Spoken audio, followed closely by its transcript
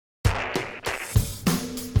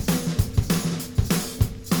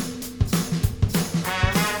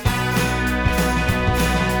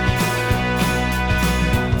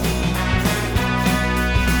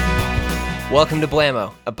Welcome to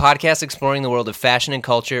Blammo, a podcast exploring the world of fashion and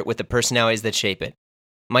culture with the personalities that shape it.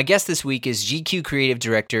 My guest this week is GQ creative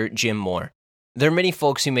director Jim Moore. There are many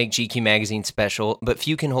folks who make GQ magazine special, but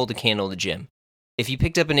few can hold a candle to Jim. If you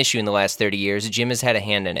picked up an issue in the last 30 years, Jim has had a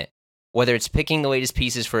hand in it. Whether it's picking the latest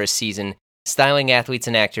pieces for a season, styling athletes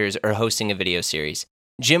and actors, or hosting a video series,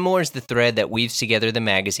 Jim Moore is the thread that weaves together the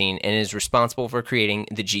magazine and is responsible for creating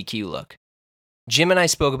the GQ look. Jim and I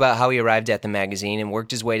spoke about how he arrived at the magazine and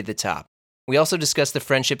worked his way to the top. We also discussed the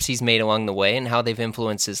friendships he's made along the way and how they've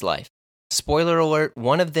influenced his life. Spoiler alert,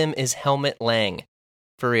 one of them is Helmut Lang.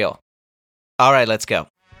 For real. All right, let's go.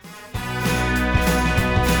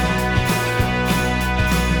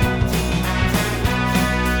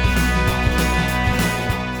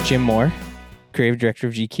 Jim Moore, creative director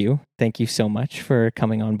of GQ. Thank you so much for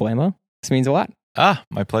coming on Blammo. This means a lot.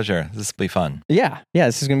 My pleasure. This will be fun. Yeah,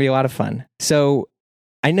 this is going to be a lot of fun. So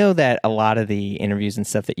I know that a lot of the interviews and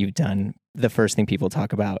stuff that you've done, the first thing people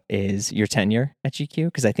talk about is your tenure at GQ,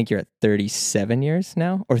 because I think you're at 37 years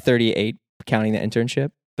now, or 38, counting the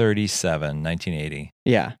internship. 37, 1980.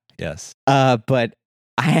 Yeah. Yes. But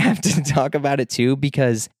I have to talk about it too,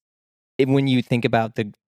 because when you think about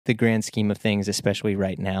the grand scheme of things, especially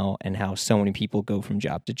right now, and how so many people go from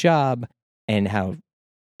job to job, and how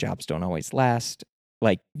jobs don't always last,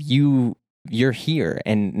 like you're here,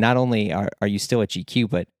 and not only are you still at GQ,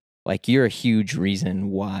 but like you're a huge reason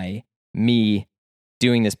why me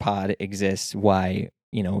doing this pod exists, why,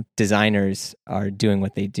 you know, designers are doing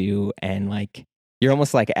what they do, and like you're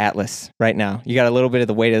almost like Atlas right now. You got a little bit of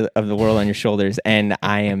the weight of the world on your shoulders, and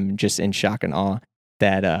I am just in shock and awe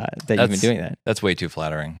that you've been doing that. That's way too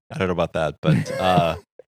flattering. I don't know about that, but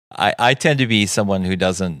I tend to be someone who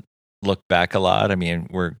doesn't look back a lot. I mean,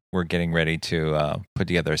 we're getting ready to put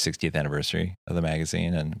together our 60th anniversary of the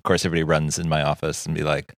magazine, and of course, everybody runs in my office and be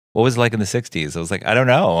like, "What was it like in the 60s?" I was like, "I don't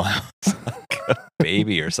know." It's like a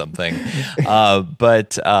baby or something.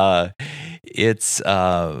 But it's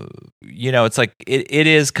you know, it's like it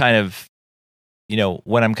is kind of, you know,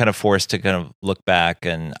 when I'm kind of forced to kind of look back,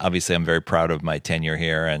 and obviously I'm very proud of my tenure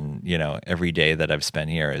here, and you know, every day that I've spent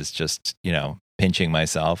here is just, you know, pinching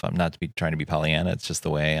myself. I'm not trying to be Pollyanna. It's just the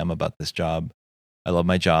way I am about this job. I love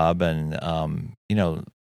my job, and you know,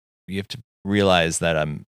 you have to realize that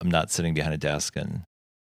I'm not sitting behind a desk and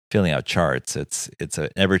filling out charts. It's an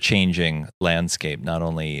ever changing landscape, not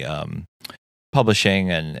only publishing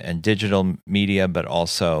and digital media, but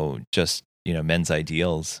also just, you know, men's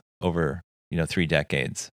ideals over, you know, 3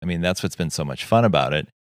 decades. I mean, that's what's been so much fun about it,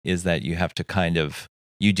 is that you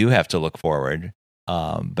do have to look forward.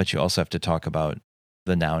 But you also have to talk about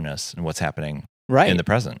the nowness and what's happening in the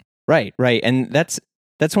present. Right. And that's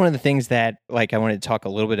one of the things that, like, I wanted to talk a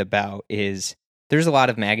little bit about is there's a lot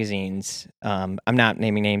of magazines. I'm not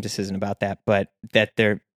naming names. This isn't about that, but that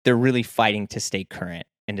they're really fighting to stay current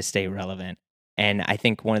and to stay relevant. And I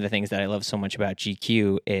think one of the things that I love so much about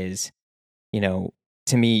GQ is, you know,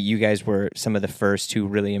 to me, you guys were some of the first who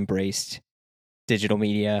really embraced digital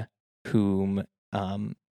media, whom,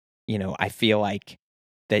 you know, I feel like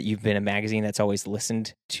that you've been a magazine that's always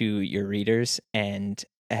listened to your readers and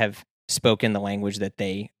have spoken the language that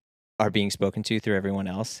they are being spoken to through everyone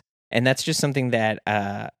else. And that's just something that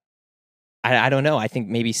I don't know. I think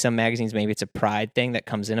maybe some magazines, maybe it's a pride thing that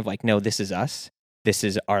comes in of like, no, this is us. This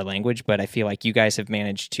is our language. But I feel like you guys have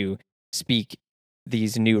managed to speak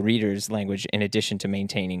these new readers' language in addition to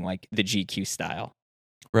maintaining like the GQ style.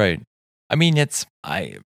 Right. I mean,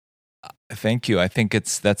 thank you. I think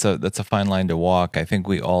that's a fine line to walk. I think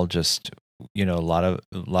we all just, you know, a lot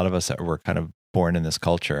of us were kind of born in this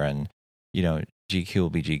culture, and you know, GQ will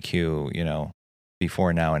be GQ, you know,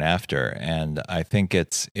 before, now, and after. And I think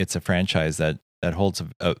it's a franchise that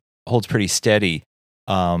holds pretty steady.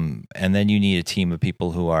 And then you need a team of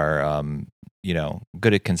people who are, you know,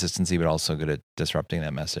 good at consistency, but also good at disrupting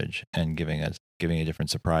that message and giving a different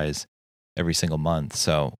surprise every single month.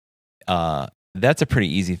 So that's a pretty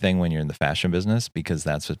easy thing when you're in the fashion business, because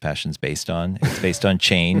that's what fashion's based on. It's based on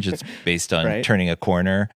change. It's based on turning a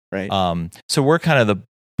corner. Right. So we're kind of the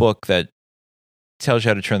book that tells you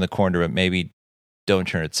how to turn the corner, but maybe don't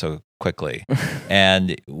turn it so quickly.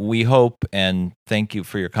 And we hope, and thank you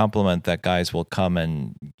for your compliment, that guys will come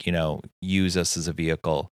and, you know, use us as a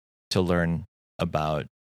vehicle to learn about,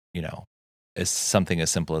 you know, something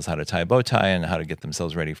as simple as how to tie a bow tie and how to get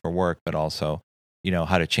themselves ready for work, but also, you know,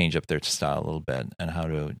 how to change up their style a little bit and how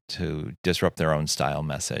to disrupt their own style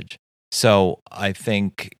message. So I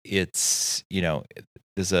think it's, you know,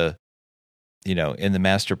 there's a, you know, in the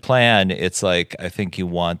master plan, it's like, I think you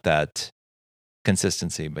want that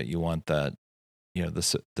consistency, but you want that, you know,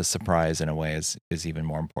 the surprise in a way is even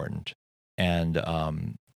more important. And,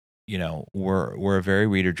 we're a very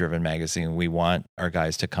reader driven magazine. We want our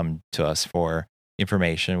guys to come to us for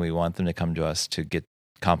information. We want them to come to us to get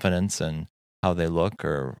confidence in how they look,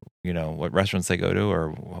 or what restaurants they go to, or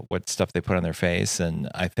what stuff they put on their face. And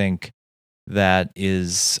I think that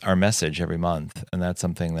is our message every month, and that's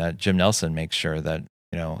something that Jim Nelson makes sure that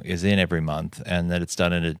is in every month, and that it's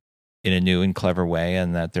done in a new and clever way,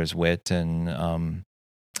 and that there's wit and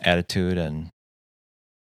attitude and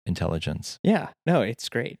intelligence. Yeah, no, it's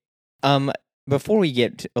great. Before we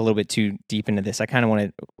get a little bit too deep into this, I kind of want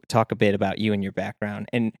to talk a bit about you and your background.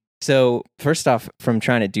 And so, first off, from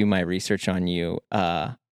trying to do my research on you,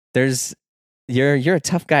 you're a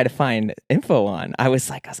tough guy to find info on. I was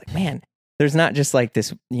like, man, there's not just like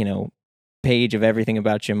this, page of everything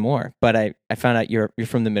about Jim Moore, but I found out you're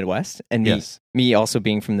from the Midwest, and me also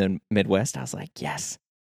being from the Midwest, I was like, yes.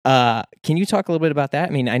 Can you talk a little bit about that?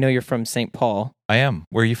 I mean, I know you're from St. Paul. I am.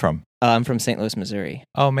 Where are you from? I'm from St. Louis, Missouri.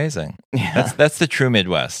 Oh, amazing. Yeah. That's the true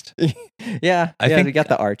Midwest. Yeah. I think we got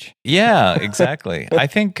the arch. Yeah, exactly. I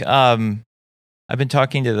think I've been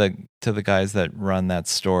talking to the guys that run that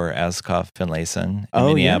store, Askoff Finlayson in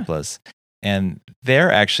Minneapolis. Yeah. And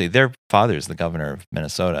their father's the governor of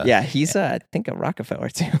Minnesota. Yeah, he's I think a Rockefeller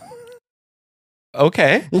too.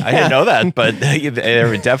 Okay, yeah. I didn't know that, but they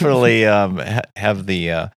definitely have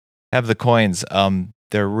the coins.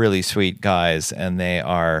 They're really sweet guys, and they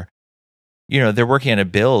are, they're working on a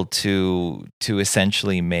bill to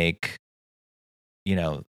essentially make,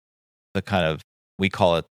 the kind of, we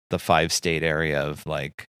call it the 5-state area of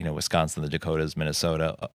like, Wisconsin, the Dakotas,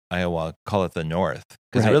 Minnesota, Iowa, call it the North,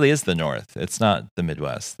 because it really is the North. It's not the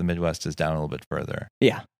Midwest. The Midwest is down a little bit further.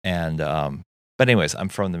 Yeah, and but anyways, I'm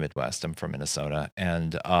from the Midwest. I'm from Minnesota,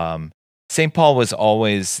 and St. Paul was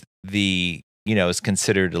always is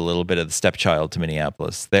considered a little bit of the stepchild to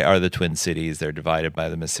Minneapolis. They are the Twin Cities. They're divided by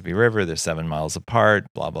the Mississippi River. They're 7 miles apart,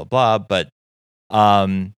 blah, blah, blah. But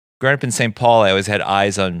growing up in St. Paul, I always had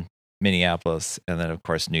eyes on Minneapolis, and then, of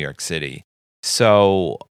course, New York City.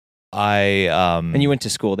 So and you went to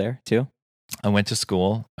school there, too? I went to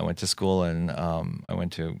school, and I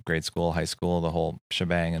went to grade school, high school, the whole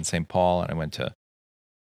shebang in St. Paul, and I went to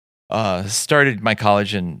started my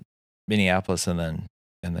college in Minneapolis, and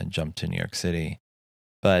then jumped to New York City.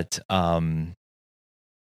 But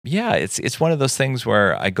yeah, it's one of those things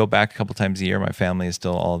where I go back a couple times a year. My family is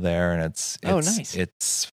still all there, and it's nice.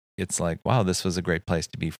 It's like, wow, this was a great place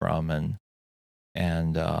to be from,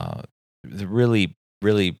 and really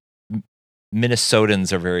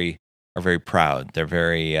Minnesotans are very proud. They're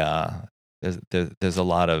very there's a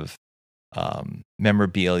lot of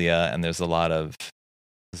memorabilia, and there's a lot of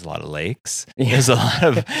lakes. Yeah. There's a lot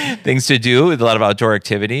of things to do, with a lot of outdoor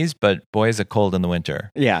activities, but boy, is it cold in the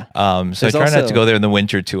winter. Yeah. So I try not to go there in the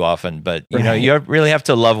winter too often, but you really have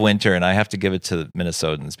to love winter, and I have to give it to the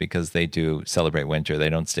Minnesotans because they do celebrate winter. They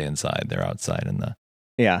don't stay inside. They're outside in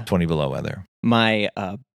the 20 below weather. My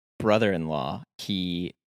brother-in-law,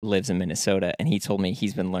 he lives in Minnesota, and he told me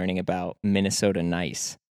he's been learning about Minnesota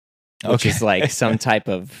nice, which is like some type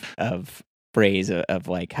of phrase of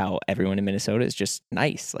like how everyone in Minnesota is just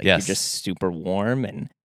nice. Like, you're just super warm, and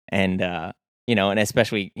and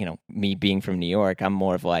especially, me being from New York, I'm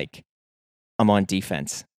more of like, I'm on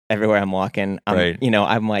defense everywhere I'm walking.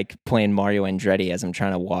 I'm like playing Mario Andretti as I'm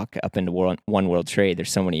trying to walk up into One World Trade.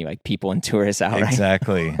 There's so many like people and tourists out.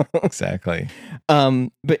 Exactly. Exactly.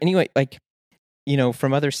 But anyway, like,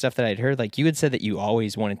 from other stuff that I'd heard, like you had said that you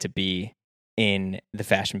always wanted to be in the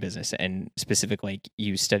fashion business, and specifically, like,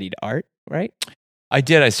 you studied art, right? I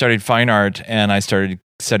did. I studied fine art, and I studied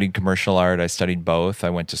commercial art. I studied both. I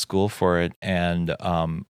went to school for it, and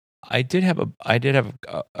I did have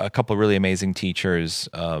a couple of really amazing teachers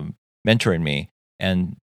mentoring me,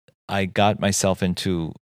 and I got myself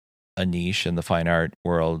into a niche in the fine art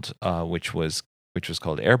world, which was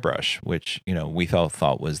called airbrush, which we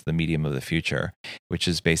thought was the medium of the future, which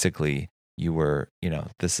is basically,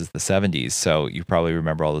 this is the 70s, so you probably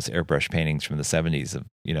remember all those airbrush paintings from the 70s of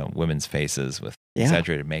women's faces with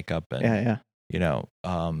exaggerated makeup and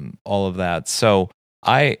all of that. So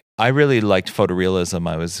I really liked photorealism.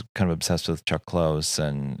 I was kind of obsessed with Chuck Close,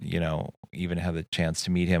 and even had the chance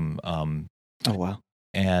to meet him. Oh wow!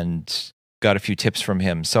 And got a few tips from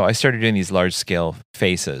him. So I started doing these large scale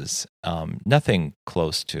faces. Nothing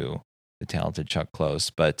close to the talented Chuck Close,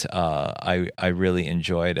 but I really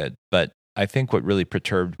enjoyed it. But I think what really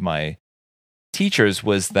perturbed my teachers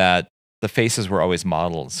was that the faces were always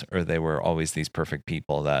models, or they were always these perfect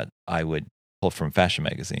people that I would pull from fashion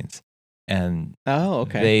magazines. And Oh,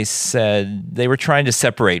 okay. they said they were trying to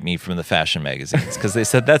separate me from the fashion magazines because they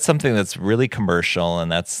said that's something that's really commercial and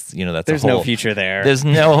that's There's no future there. There's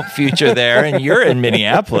no future there, and you're in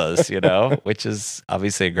Minneapolis, which is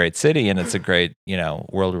obviously a great city and it's a great,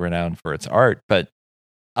 world renowned for its art. But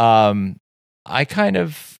I kind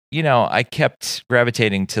of, I kept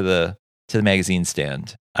gravitating to the magazine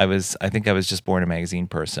stand. I think I was just born a magazine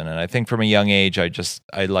person, and I think from a young age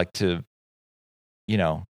I like to.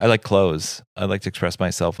 I like clothes. I like to express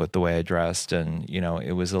myself with the way I dressed. And,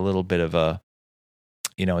 it was a little bit of a,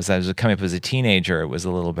 as I was coming up as a teenager, it was a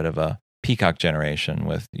little bit of a peacock generation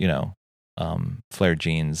with, flared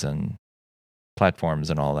jeans and platforms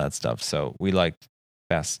and all that stuff. So we liked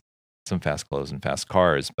some fast clothes and fast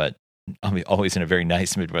cars, but always in a very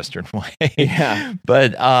nice Midwestern way. Yeah.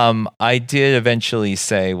 But I did eventually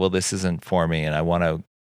say, well, this isn't for me, and I want to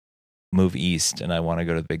move east, and I want to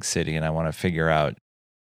go to the big city, and I want to figure out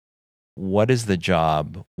what is the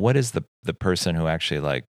job, what is the person who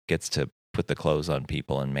actually gets to put the clothes on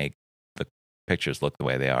people and make the pictures look the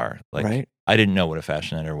way they are. Right. I didn't know what a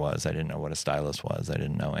fashion editor was. I didn't know what a stylist was. I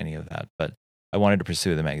didn't know any of that, but I wanted to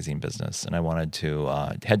pursue the magazine business, and I wanted to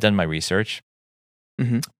had done my research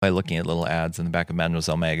by looking at little ads in the back of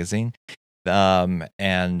Mademoiselle magazine,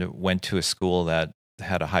 and went to a school that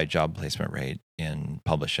had a high job placement rate in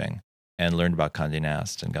publishing, and learned about Condé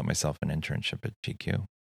Nast and got myself an internship at GQ.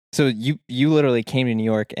 So you literally came to New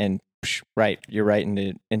York and you're right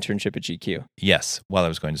into internship at GQ. Yes, while I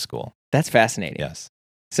was going to school. That's fascinating. Yes.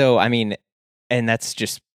 So, I mean, and that's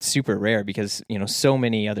just super rare because, so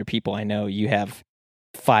many other people I know, you have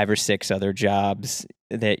 5 or 6 other jobs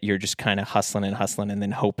that you're just kind of hustling and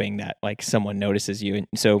then hoping that someone notices you. And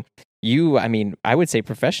so I would say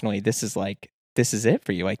professionally, this is it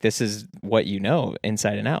for you. This is what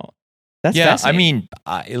inside and out. That's fascinating.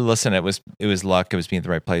 Listen, it was luck. It was being at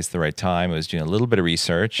the right place at the right time. I was doing a little bit of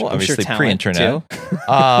research, well, obviously sure pre-internet.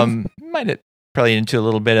 Might have probably into a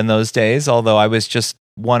little bit in those days, although I was just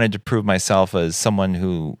wanted to prove myself as someone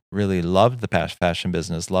who really loved the fashion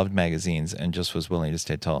business, loved magazines, and just was willing to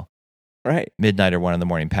stay till midnight or 1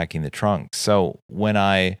 a.m. packing the trunk. So when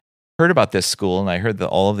I heard about this school, and I heard that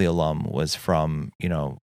all of the alum was from,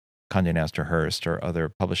 Condé Nast or Hearst or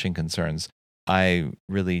other publishing concerns, I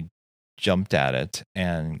really jumped at it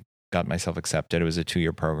and got myself accepted. It was a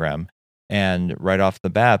 2-year program. And right off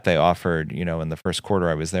the bat, they offered, in the first quarter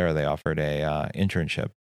I was there, they offered a internship.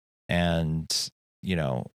 And,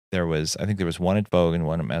 there was one at Vogue and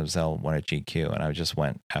one at Mademoiselle, one at GQ. And I just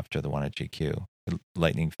went after the one at GQ,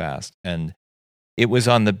 lightning fast. And it was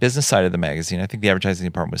on the business side of the magazine. I think the advertising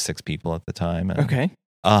department was 6 people at the time. And, okay.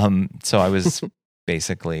 So I was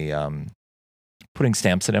basically putting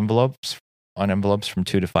stamps on envelopes from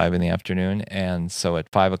 2 to 5 in the afternoon. And so at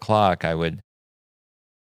 5 o'clock, I went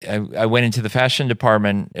into the fashion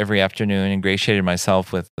department every afternoon, ingratiated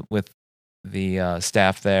myself with the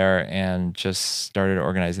staff there, and just started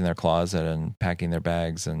organizing their closet and packing their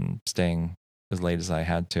bags and staying as late as I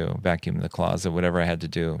had to, vacuum the closet, whatever I had to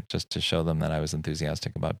do, just to show them that I was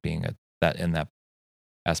enthusiastic about being in that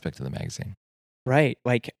aspect of the magazine. Right.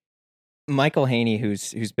 Michael Haney,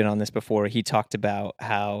 who's been on this before, he talked about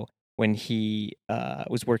how when he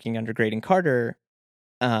was working under Graydon Carter,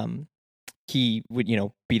 he would,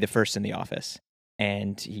 be the first in the office,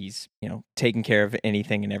 and he's, taking care of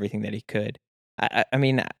anything and everything that he could. I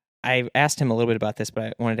mean, I asked him a little bit about this, but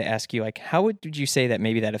I wanted to ask you, how would you say that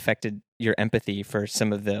maybe that affected your empathy for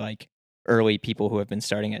some of the early people who have been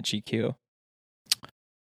starting at GQ?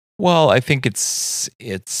 Well, I think it's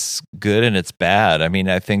good and it's bad. I mean,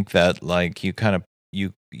 I think that you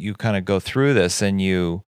kind of go through this, and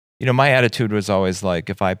my attitude was always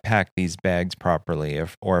if I pack these bags properly,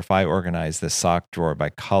 if I organize this sock drawer by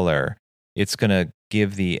color, it's going to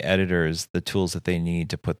give the editors the tools that they need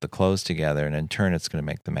to put the clothes together, and in turn, it's going to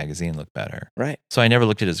make the magazine look better. Right. So I never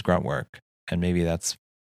looked at it as grunt work, and maybe that's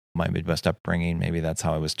my Midwest upbringing. Maybe that's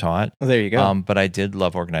how I was taught. Well, there you go. But I did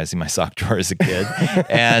love organizing my sock drawer as a kid,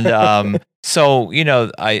 and so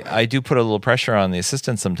I do put a little pressure on the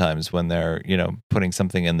assistants sometimes when they're putting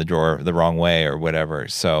something in the drawer the wrong way or whatever.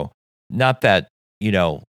 So not that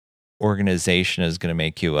organization is going to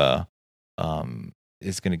make you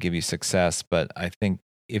is going to give you success, but I think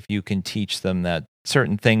if you can teach them that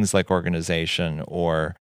certain things like organization,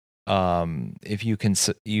 or if you can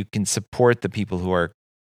support the people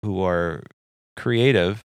who are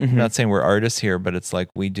creative. I'm not saying we're artists here, but it's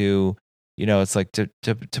we do, it's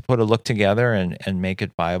to put a look together and make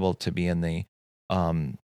it viable to be in the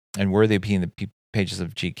and worthy of being the pages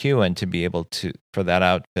of GQ, and to be able to, for that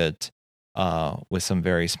outfit, with some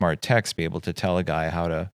very smart text, be able to tell a guy how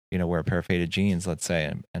to wear a pair of faded jeans, let's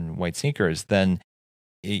say, and white sneakers, then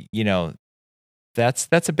you know that's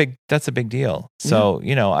a big deal. So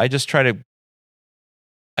I just try to,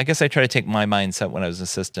 I guess I try to take my mindset when I was an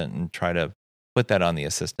assistant and try to put that on the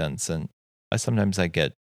assistants. And sometimes I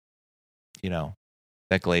get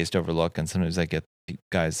that glazed over look, and sometimes I get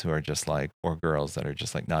guys who are just like, or girls that are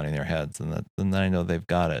just like nodding their heads, and then I know they've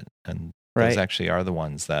got it. And those actually are the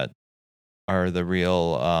ones that are the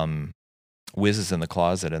real whizzes in the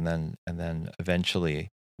closet, and then eventually,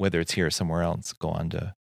 whether it's here or somewhere else, go on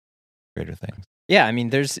to greater things. Yeah, I mean,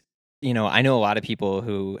 there's, I know a lot of people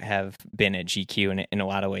who have been at GQ, and in a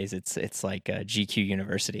lot of ways, it's like a GQ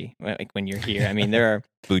University. Like when you're here, I mean, there are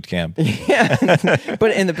boot camp, yeah,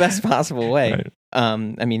 but in the best possible way. Right.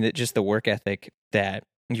 I mean, just the work ethic that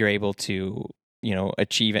you're able to,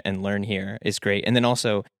 achieve and learn here is great. And then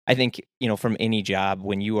also, I think, from any job,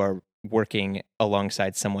 when you are working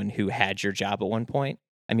alongside someone who had your job at one point,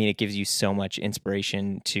 I mean, it gives you so much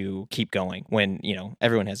inspiration to keep going when,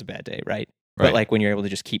 everyone has a bad day, right? But like when you're able to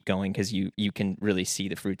just keep going because you can really see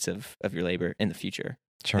the fruits of your labor in the future.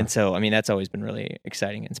 Sure. And so, I mean, that's always been really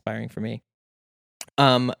exciting and inspiring for me.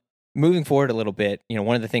 Moving forward a little bit,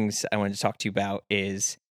 one of the things I wanted to talk to you about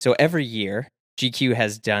is, so every year GQ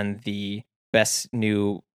has done the best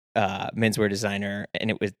new menswear designer,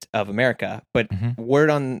 and it was of America. But word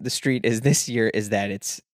on the street is this year is that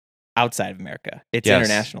it's outside of America. It's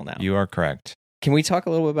international now. You are correct. Can we talk a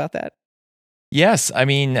little bit about that? Yes, I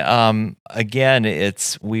mean, again,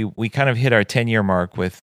 it's we kind of hit our 10-year mark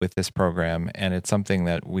with this program, and it's something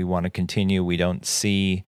that we want to continue. We don't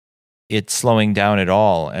see it slowing down at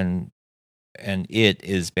all, and it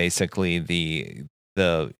is basically the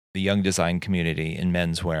young design community in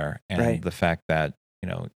menswear, and the fact that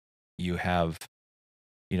you have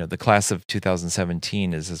the class of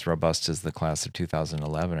 2017 is as robust as the class of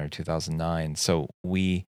 2011 or 2009. So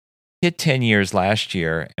we hit 10 years last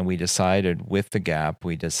year, and we decided with the Gap,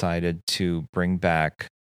 to bring back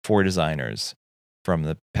 4 designers from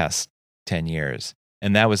the past 10 years.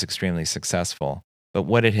 And that was extremely successful. But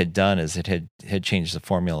what it had done is it had changed the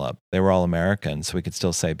formula. They were all American, so we could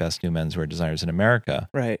still say best new menswear designers in America.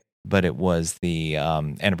 Right. But it was the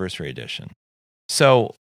anniversary edition.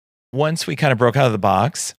 So once we kind of broke out of the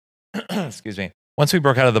box, excuse me, once we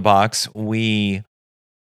broke out of the box, we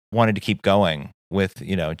wanted to keep going with,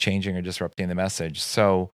 changing or disrupting the message.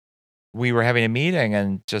 So we were having a meeting,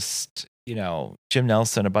 and just, Jim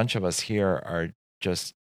Nelson, a bunch of us here are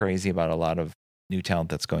just crazy about a lot of new talent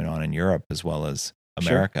that's going on in Europe as well as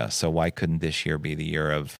America. Sure. So why couldn't this year be the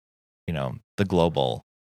year of, the global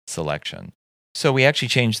selection? So we actually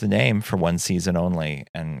changed the name for one season only,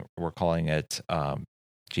 and we're calling it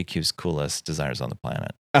GQ's Coolest Designers on the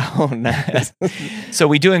Planet. Oh, nice. So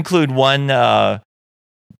we do include one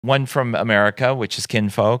from America, which is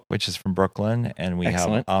Kinfolk, which is from Brooklyn, and we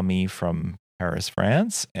have Ami from Paris,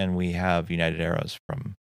 France, and we have United Arrows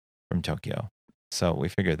from Tokyo. So we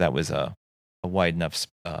figured that was a wide enough,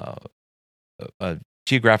 a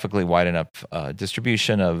geographically wide enough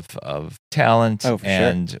distribution of talent. Oh, for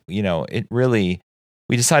and sure. It really,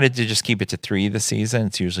 we decided to just keep it to 3 this season.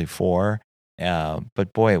 It's usually 4,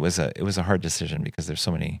 but boy, it was a hard decision because there's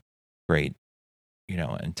so many great,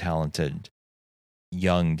 and talented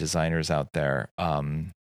young designers out there.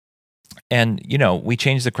 And we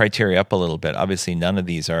changed the criteria up a little bit. Obviously, none of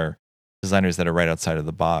these are designers that are right outside of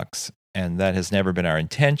the box, and that has never been our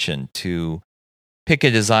intention, to pick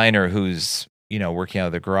a designer who's working out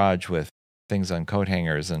of the garage with things on coat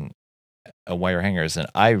hangers and wire hangers. And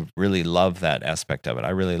I really love that aspect of it.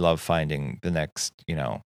 I really love finding the next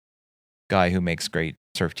guy who makes great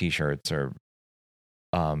surf t-shirts or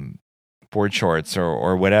board shorts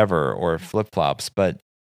or whatever, or flip-flops. But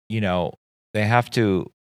they have to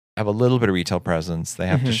have a little bit of retail presence. They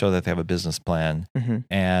have to show that they have a business plan.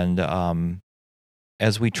 And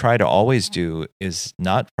as we try to always do, is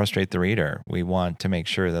not frustrate the reader. We want to make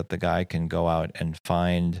sure that the guy can go out and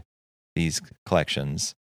find these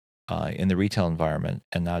collections in the retail environment,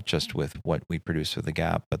 and not just with what we produce for the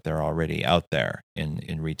Gap, but they're already out there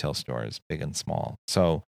in retail stores, big and small.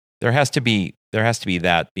 So there has to be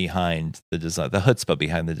that behind the design, the chutzpah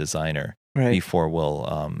behind the designer, before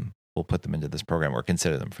we'll put them into this program or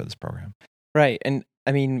consider them for this program. Right. And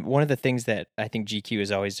I mean, one of the things that I think GQ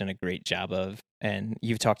has always done a great job of, and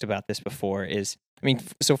you've talked about this before, is, I mean,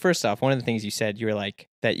 so first off, one of the things you said, you were like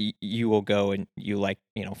that you will go and you like,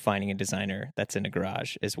 finding a designer that's in a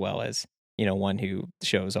garage as well as, one who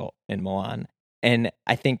shows all in Milan. And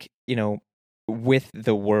I think, with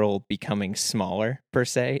the world becoming smaller per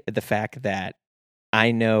se, the fact that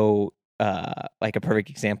I know, like a perfect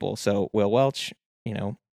example. So Will Welch,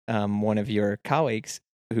 one of your colleagues,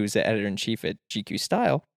 who's the editor-in-chief at GQ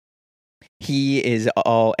Style, he is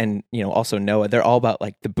all, and also Noah, they're all about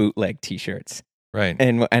like the bootleg t-shirts. Right.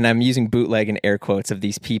 And I'm using bootleg in air quotes of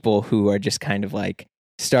these people who are just kind of like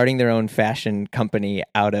starting their own fashion company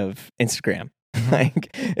out of Instagram. Like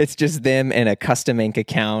it's just them in a custom ink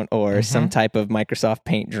account or some type of Microsoft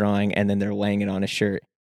Paint drawing, and then they're laying it on a shirt.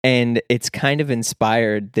 And it's kind of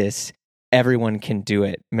inspired this everyone can do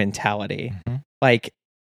it mentality. Like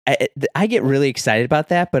I get really excited about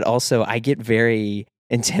that, but also I get very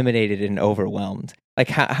intimidated and overwhelmed. Like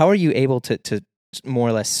how are you able to more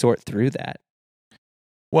or less sort through that?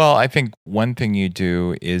 Well, I think one thing you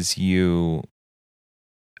do is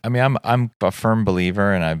I'm a firm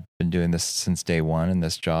believer, and I've been doing this since day one in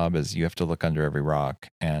this job, is you have to look under every rock.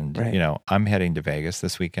 And, I'm heading to Vegas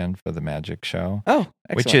this weekend for the Magic Show. Oh,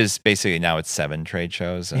 excellent. Which is basically now it's 7 trade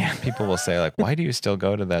shows. And people will say like, why do you still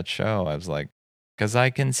go to that show? I was like, because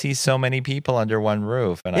I can see so many people under one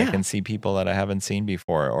roof, and I can see people that I haven't seen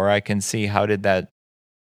before, or I can see how did that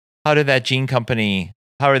jean company,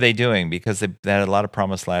 how are they doing? Because they had a lot of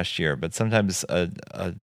promise last year, but sometimes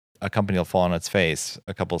a company will fall on its face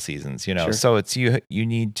a couple seasons, Sure. So it's you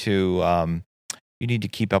need to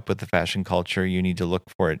keep up with the fashion culture. You need to look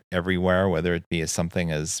for it everywhere, whether it be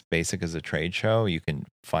something as basic as a trade show. You can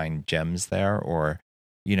find gems there, or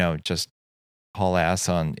just haul ass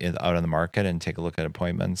out on the market and take a look at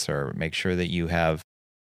appointments, or make sure that you have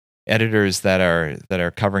editors that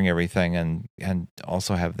are covering everything and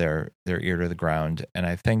also have their ear to the ground. And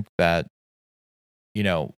I think that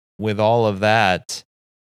with all of that,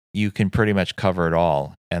 you can pretty much cover it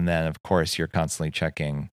all. And then of course you're constantly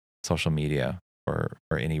checking social media for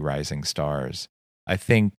any rising stars. I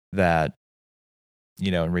think that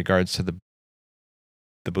in regards to the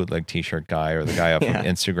bootleg t-shirt guy or the guy off of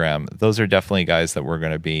Instagram, those are definitely guys that we're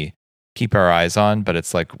going to keep our eyes on, but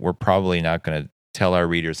it's like we're probably not going to tell our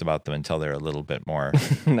readers about them until they're a little bit more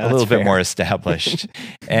bit more established.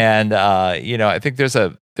 And I think there's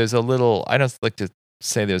a little, I don't like to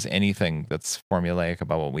say there's anything that's formulaic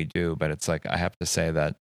about what we do, but it's like I have to say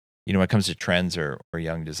that when it comes to trends or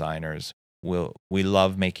young designers, we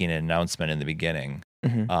love making an announcement in the beginning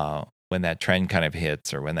when that trend kind of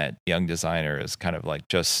hits, or when that young designer is kind of like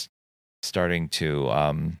just starting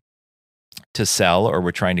to sell, or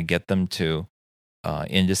we're trying to get them to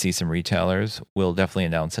in to see some retailers. We'll definitely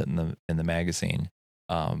announce it in the magazine,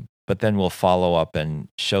 but then we'll follow up and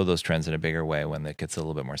show those trends in a bigger way when it gets a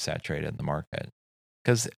little bit more saturated in the market.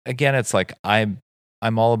 Because again, it's like I'm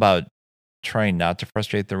all about trying not to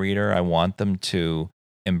frustrate the reader. I want them to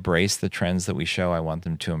embrace the trends that we show. I want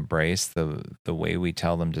them to embrace the way we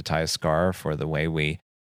tell them to tie a scarf, or the way we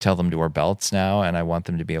tell them to wear belts now. And I want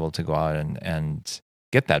them to be able to go out and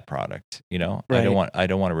get that product. Right. I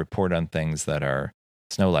don't want to report on things that are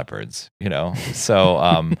snow leopards. So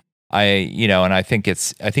and I think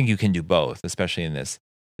you can do both, especially in this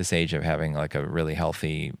age of having like a really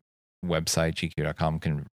healthy website. GQ.com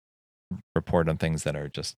can report on things that are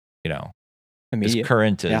just immediate, as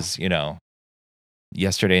current as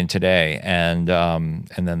yesterday and today, and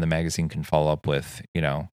then the magazine can follow up with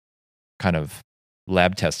kind of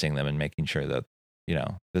lab testing them and making sure that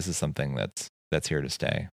this is something that's here to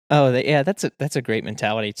stay. Oh, that's a great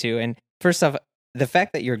mentality too. And first off, the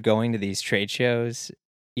fact that you're going to these trade shows,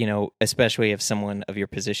 especially if someone of your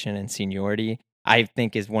position and seniority, I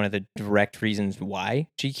think is one of the direct reasons why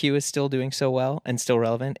GQ is still doing so well and still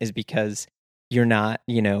relevant, is because you're not,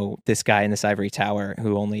 this guy in this ivory tower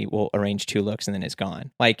who only will arrange 2 looks and then is gone.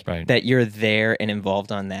 Like that you're there and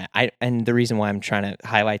involved on that. And the reason why I'm trying to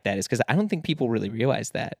highlight that is because I don't think people really realize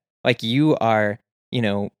that. Like you are,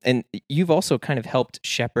 and you've also kind of helped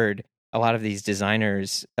shepherd a lot of these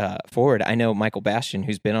designers forward. I know Michael Bastian,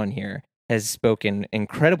 who's been on here, has spoken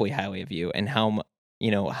incredibly highly of you and how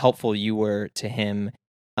helpful you were to him,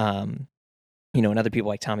 and other people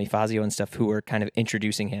like Tommy Fazio and stuff who were kind of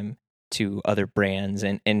introducing him to other brands,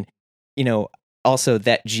 and also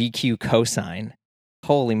that GQ cosign.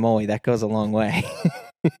 Holy moly, that goes a long way.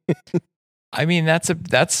 I mean, that's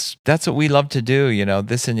what we love to do.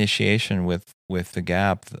 This initiation with the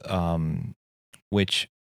Gap, which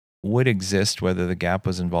would exist whether the Gap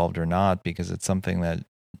was involved or not, because it's something that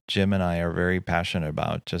Jim and I are very passionate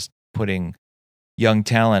about. Just putting young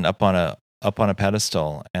talent up on a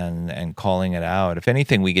pedestal and calling it out. If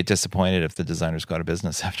anything, we get disappointed if the designers go out of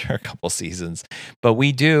business after a couple seasons. But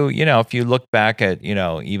we do, if you look back at,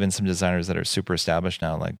 even some designers that are super established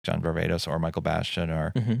now, like John Varvatos or Michael Bastian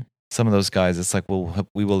or some of those guys, it's like,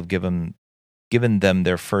 we will have given them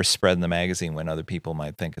their first spread in the magazine when other people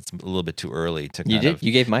might think it's a little bit too early to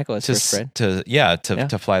You gave Michael his first spread.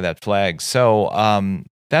 To fly that flag. So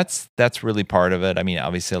that's really part of it. I mean,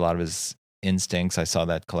 obviously a lot of his Instincts. I saw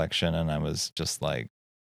that collection and I was just like,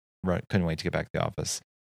 couldn't wait to get back to the office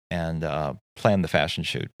and plan the fashion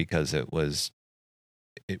shoot, because it was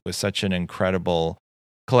such an incredible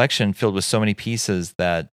collection filled with so many pieces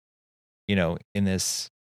that, in this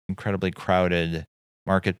incredibly crowded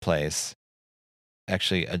marketplace,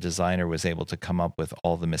 actually a designer was able to come up with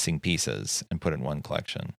all the missing pieces and put it in one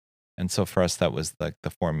collection. And so for us, that was like the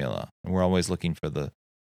formula. And we're always looking for the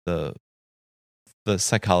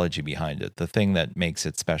psychology behind it, the thing that makes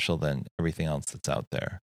it special than everything else that's out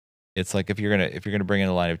there. It's like if you're gonna bring in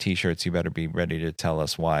a line of T-shirts, you better be ready to tell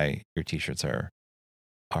us why your T-shirts are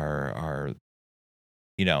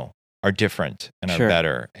different and are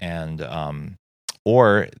better, and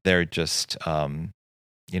or they're just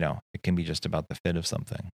it can be just about the fit of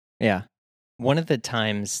something. Yeah. One of the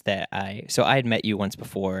times that I had met you once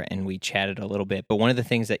before and we chatted a little bit, but one of the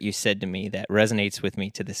things that you said to me that resonates with me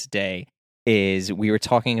to this day is we were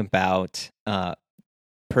talking about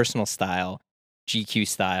personal style, GQ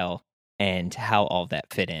style, and how all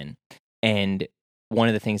that fit in. And one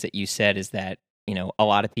of the things that you said is that, a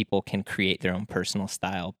lot of people can create their own personal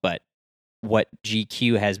style, but what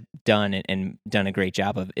GQ has done and done a great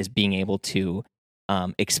job of is being able to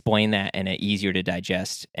explain that in an easier to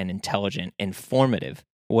digest and intelligent, informative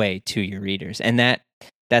way to your readers. And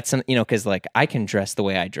that's some, because like I can dress the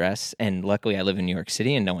way I dress, and luckily I live in New York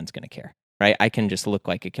City and no one's going to care, right? I can just look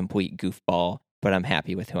like a complete goofball, but I'm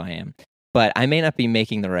happy with who I am. But I may not be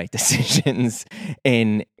making the right decisions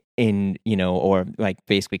in or like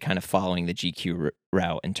basically kind of following the GQ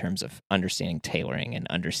route in terms of understanding tailoring and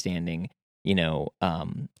understanding,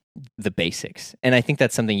 the basics. And I think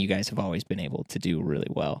that's something you guys have always been able to do really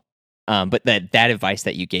well. But that advice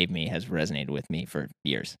that you gave me has resonated with me for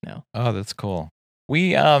years now. Oh, that's cool.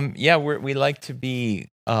 We we like to be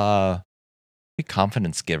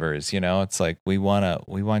confidence givers. It's like we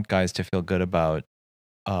want guys to feel good about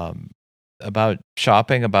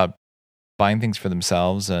shopping, about buying things for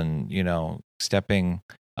themselves, and stepping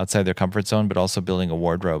outside their comfort zone, but also building a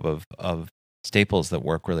wardrobe of staples that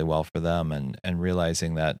work really well for them, and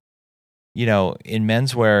realizing that in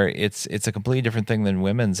menswear it's a completely different thing than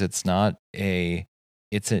women's. It's not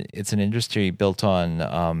it's an industry built on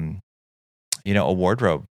a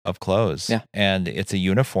wardrobe of clothes, and it's a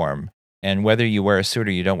uniform. And whether you wear a suit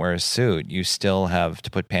or you don't wear a suit, you still have to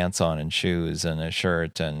put pants on and shoes and a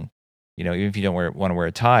shirt, and even if you don't want to wear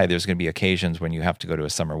a tie, there's going to be occasions when you have to go to a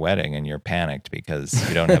summer wedding and you're panicked because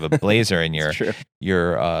you don't have a blazer in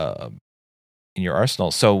your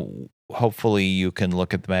arsenal. So hopefully you can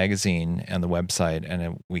look at the magazine and the website,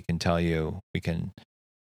 and we can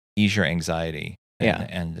ease your anxiety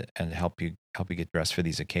and help you get dressed for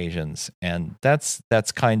these occasions. And that's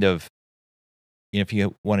kind of, if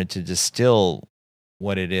you wanted to distill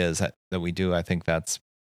what it is that we do, I think that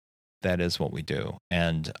is what we do.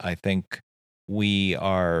 And I think we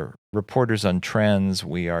are reporters on trends.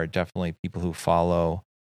 We are definitely people who follow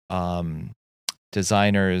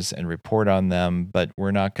designers and report on them, but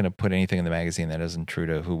we're not going to put anything in the magazine that isn't true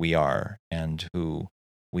to who we are and who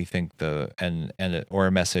we think or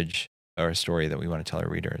a message or a story that we want to tell our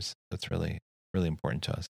readers. That's really, really important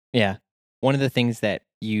to us. Yeah. One of the things that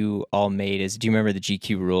you all made is, do you remember the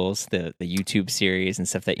GQ Rules, the YouTube series and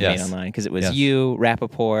stuff that you made online? Because it was you,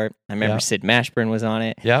 Rappaport. I remember Sid Mashburn was on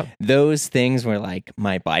it. Yeah. Those things were like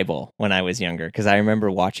my Bible when I was younger, because I remember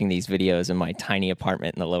watching these videos in my tiny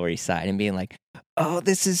apartment in the Lower East Side and being like, oh,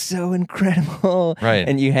 this is so incredible. Right.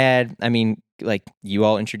 And you had, like you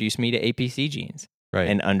all introduced me to APC jeans. Right.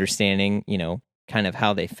 And understanding, kind of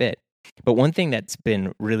how they fit. But one thing that's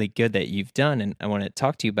been really good that you've done, and I want to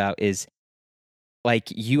talk to you about, is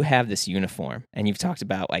like you have this uniform, and you've talked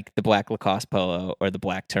about like the black Lacoste polo or the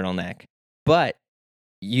black turtleneck, but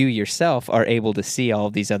you yourself are able to see all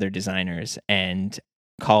of these other designers and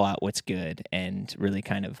call out what's good and really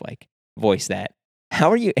kind of like voice that.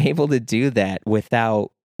 How are you able to do that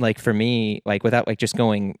without, like for me, like without like just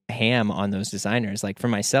going ham on those designers? Like for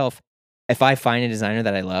myself, if I find a designer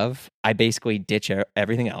that I love, I basically ditch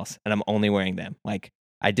everything else and I'm only wearing them. Like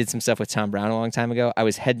I did some stuff with Tom Brown a long time ago. I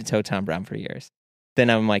was head to toe Tom Brown for years. Then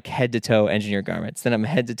I'm like head to toe Engineer Garments. Then I'm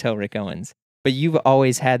head to toe Rick Owens. But you've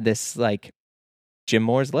always had this like Jim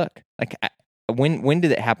Moore's look. Like when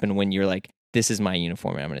did it happen when you're like, this is my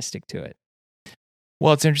uniform and I'm going to stick to it?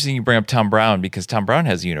 Well, it's interesting you bring up Tom Brown, because Tom Brown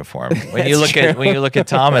has a uniform. When you look at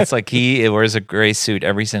Tom, it's like he wears a gray suit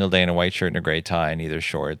every single day and a white shirt and a gray tie and either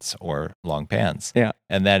shorts or long pants. Yeah.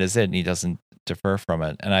 And that is it. And he doesn't defer from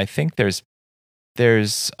it. And I think there's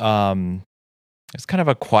kind of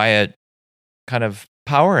a quiet kind of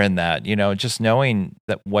power in that, just knowing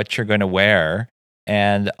that what you're going to wear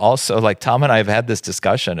And also, like Tom and I have had this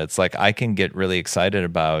discussion. It's like I can get really excited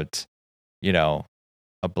about,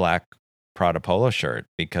 a black Prada polo shirt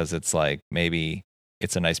because it's like maybe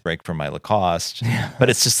it's a nice break from my Lacoste, but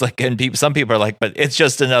it's just like, and some people are like, but it's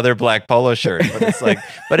just another black polo shirt. But it's like,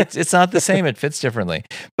 but it's not the same. It fits differently.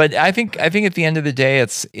 But I think at the end of the day,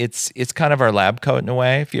 it's kind of our lab coat in a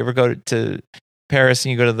way. If you ever go to Paris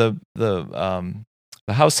and you go to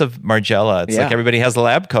the House of Margiela, it's like everybody has a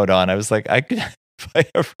lab coat on. I was like, if I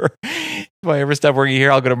ever stop working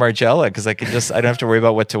here, I'll go to Margiela because I don't have to worry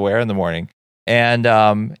about what to wear in the morning. And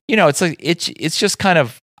it's like it's just kind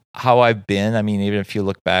of how I've been. I mean, even if you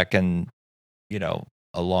look back and,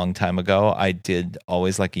 a long time ago, I did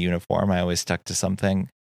always like a uniform. I always stuck to something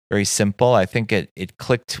very simple. I think it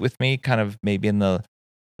clicked with me kind of maybe in the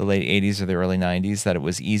late 80s or the early 90s that it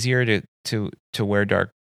was easier to wear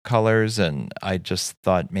dark colors. And I just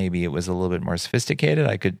thought maybe it was a little bit more sophisticated.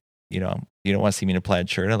 I could, you don't want to see me in a plaid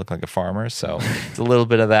shirt. I look like a farmer. So it's a little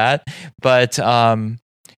bit of that. But,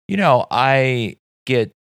 I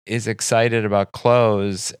get as excited about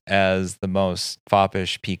clothes as the most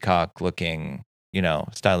foppish peacock looking,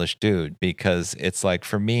 stylish dude, because it's like,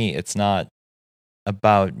 for me, it's not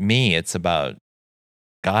about me. It's about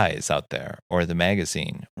guys out there or the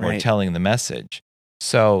magazine or telling the message.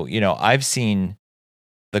 So, I've seen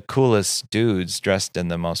the coolest dudes dressed in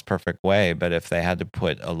the most perfect way, but if they had to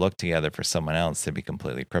put a look together for someone else, they'd be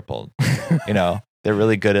completely crippled. They're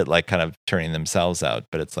really good at like kind of turning themselves out,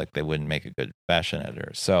 but it's like they wouldn't make a good fashion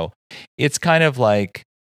editor. So it's kind of like,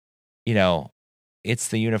 it's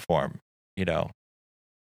the uniform, Right.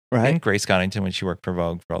 And Grace Coddington, when she worked for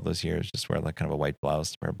Vogue for all those years, just wear like kind of a white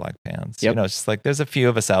blouse, wear black pants. Yep. It's just like there's a few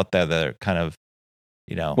of us out there that are kind of,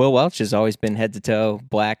 Will Welch has always been head to toe,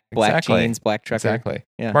 black jeans, black trucker. Exactly.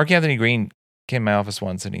 Yeah. Mark Anthony Green came to my office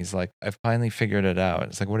once and he's like, I finally figured it out.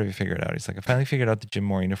 It's like, what have you figured out? He's like, I finally figured out the Jim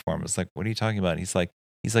Moore uniform. It's like, what are you talking about? He's like,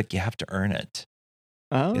 you have to earn it.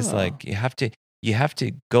 Oh. It's like you have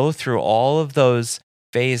to go through all of those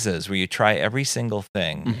phases where you try every single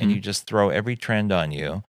thing and you just throw every trend on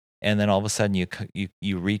you, and then all of a sudden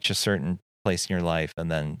you reach a certain place in your life,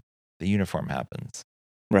 and then the uniform happens.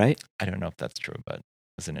 Right. I don't know if that's true, but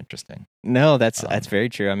it's an interesting. No, that's very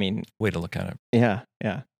true. I mean, way to look at it. Yeah,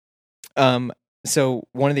 yeah. So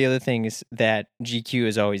one of the other things that GQ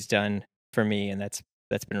has always done for me, and that's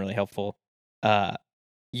been really helpful.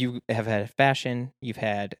 You have had fashion, you've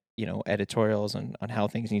had editorials on how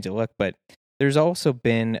things need to look, but there's also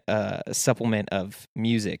been a supplement of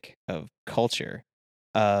music, of culture,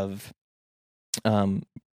 of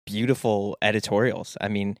beautiful editorials. I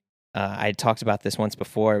mean, I talked about this once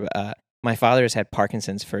before. My father has had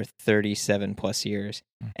Parkinson's for 37 plus years,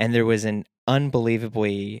 and there was an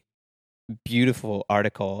unbelievably beautiful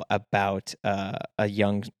article about a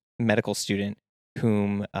young medical student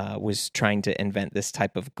whom was trying to invent this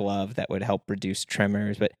type of glove that would help reduce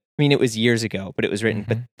tremors. But I mean, it was years ago, but it was written.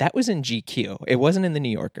 But that was in GQ. It wasn't in the New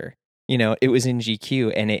Yorker. It was in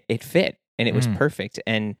GQ, and it fit, and it was perfect.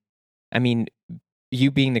 And I mean,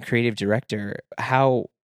 you being the creative director, how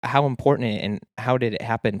important and how did it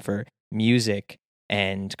happen for music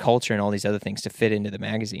and culture and all these other things to fit into the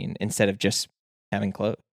magazine instead of just having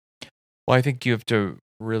clothes? Well, I think you have to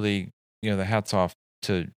really, the hats off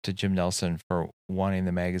to Jim Nelson for wanting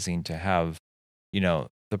the magazine to have,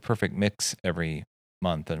 the perfect mix every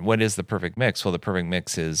month. And what is the perfect mix? Well, the perfect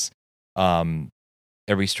mix is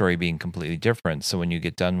every story being completely different. So when you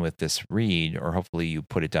get done with this read, or hopefully you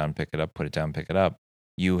put it down, pick it up, put it down, pick it up,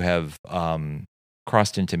 you have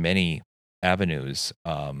crossed into many avenues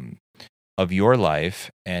of your life,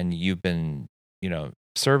 and you've been,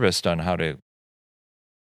 serviced on how to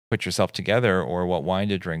put yourself together or what wine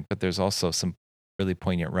to drink. But there's also some really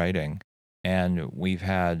poignant writing, and we've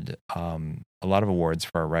had a lot of awards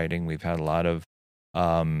for our writing. We've had a lot of,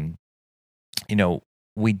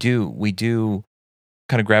 we do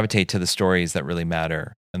kind of gravitate to the stories that really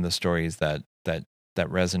matter and the stories that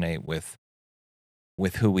resonate with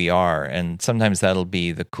who we are. And sometimes that'll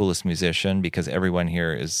be the coolest musician, because everyone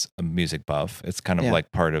here is a music buff. It's kind of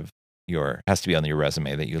like part of has to be on your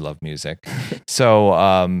resume that you love music.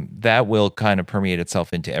 So that will kind of permeate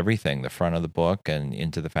itself into everything, the front of the book and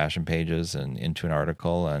into the fashion pages and into an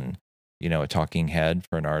article, and, a talking head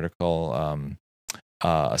for an article,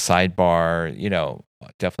 a sidebar,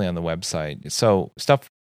 definitely on the website. So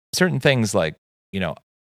certain things like,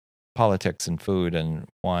 politics and food and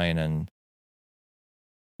wine and,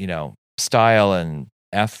 style and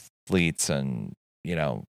athletes and,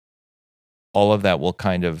 all of that will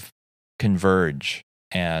kind of converge.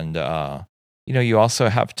 And, you also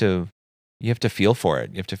have to feel for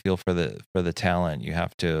it. You have to feel for the talent. You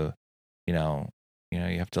have to,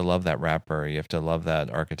 you have to love that rapper, you have to love that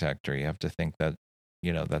architect, or you have to think that,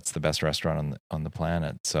 that's the best restaurant on the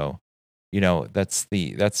planet. So,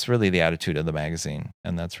 that's really the attitude of the magazine,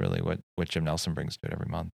 and that's really what Jim Nelson brings to it every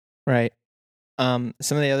month. Right. Some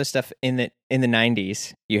of the other stuff in the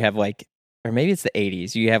 90s, you have like, or maybe it's the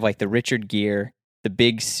 80s, you have like the Richard Gere, the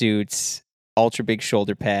big suits, ultra big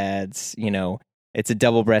shoulder pads, it's a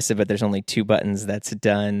double breasted, but there's only 2 buttons. That's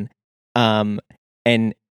done. And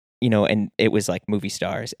it was like movie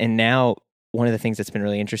stars. And now one of the things that's been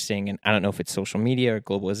really interesting, and I don't know if it's social media or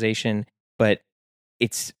globalization, but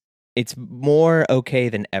it's more okay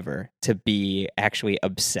than ever to be actually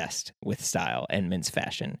obsessed with style and men's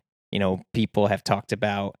fashion. People have talked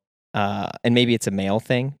about, and maybe it's a male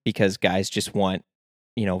thing because guys just want,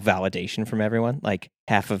 validation from everyone. Like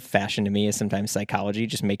half of fashion to me is sometimes psychology,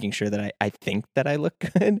 just making sure that I think that I look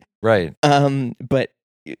good. Right. But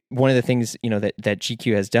one of the things, that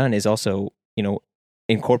GQ has done is also,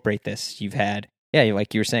 incorporate this. You've had,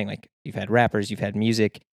 like you were saying, like you've had rappers, you've had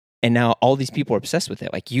music, and now all these people are obsessed with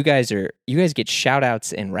it. Like you guys get shout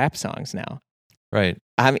outs in rap songs now. Right.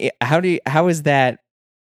 I mean, how is that?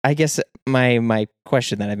 I guess my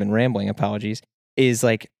question that I've been rambling, apologies, is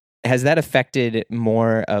like, has that affected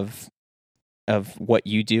more of what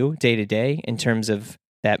you do day to day in terms of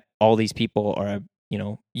that all these people are,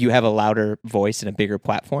 you have a louder voice and a bigger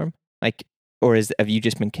platform, like, or have you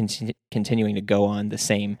just been continuing to go on the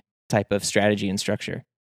same type of strategy and structure?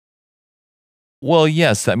 Well,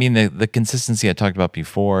 yes. I mean, the consistency I talked about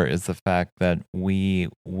before is the fact that we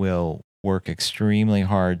will work extremely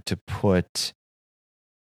hard to put,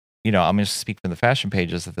 I'm going to speak from the fashion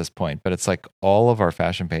pages at this point, but it's like all of our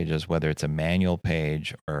fashion pages, whether it's a manual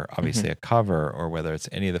page or obviously a cover, or whether it's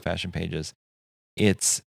any of the fashion pages,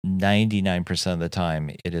 it's 99% of the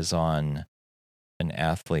time it is on an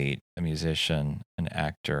athlete, a musician, an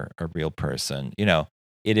actor, a real person.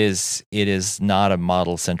 It is not a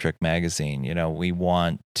model-centric magazine. We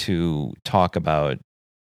want to talk about,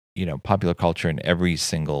 popular culture in every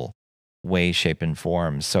single way, shape, and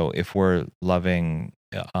form. So if we're loving,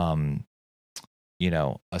 a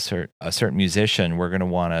certain musician, we're going to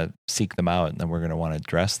want to seek them out, and then we're going to want to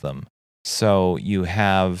dress them. So you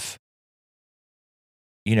have,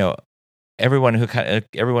 everyone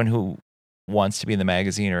who wants to be in the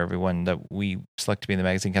magazine, or everyone that we select to be in the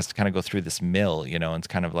magazine, has to kind of go through this mill, and it's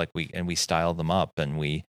kind of like we style them up and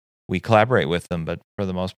we collaborate with them. But for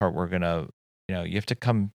the most part, we're going to, you have to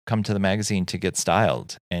come to the magazine to get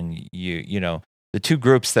styled. And the 2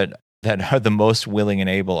 groups that are the most willing and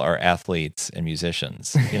able are athletes and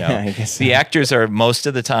musicians. I guess so. The actors are most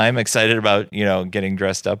of the time excited about, getting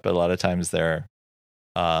dressed up, but a lot of times they're,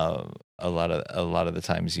 a lot of the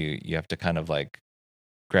times you have to kind of like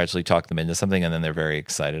gradually talk them into something, and then they're very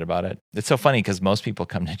excited about it. It's so funny because most people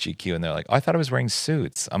come to GQ and they're like, "Oh, I thought I was wearing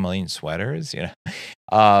suits. I'm wearing sweaters."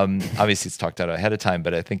 Obviously it's talked out ahead of time,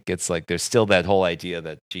 but I think it's like there's still that whole idea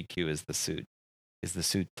that GQ is the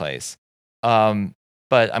suit place.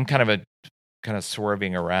 But I'm kind of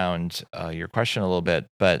swerving around your question a little bit,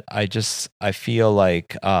 but I feel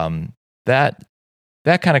like that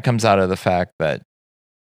kind of comes out of the fact that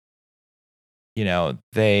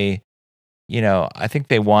I think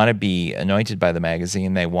they want to be anointed by the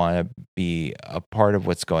magazine. They want to be a part of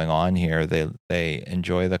what's going on here. They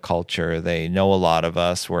enjoy the culture. They know a lot of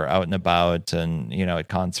us. We're out and about, and at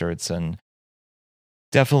concerts, and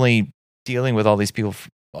definitely dealing with all these people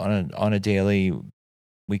on a daily,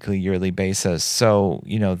 weekly, yearly basis. So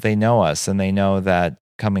they know us, and they know that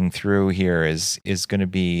coming through here is going to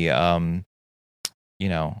be a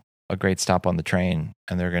great stop on the train,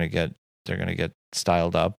 and they're going to get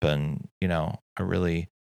styled up, and a really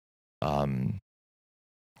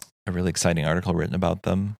exciting article written about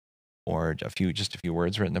them, or just a few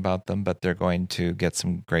words written about them, but they're going to get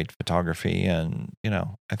some great photography. And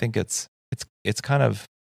I think it's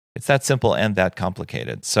that simple and that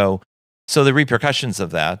complicated. So the repercussions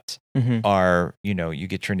of that are, you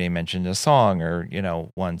get your name mentioned in a song, or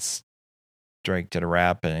once Drake did a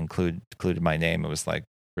rap and included my name, it was like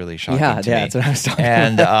really shocking to me. That's what I was talking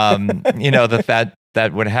about.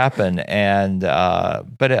 that would happen. And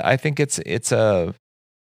but I think it's a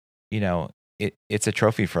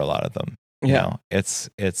trophy for a lot of them.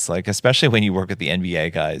 It's like, especially when you work with the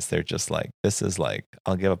NBA guys, they're just like, this is like,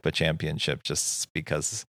 I'll give up a championship just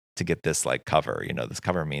because to get this like cover. This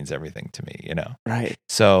cover means everything to me. Right.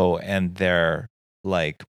 So, and they're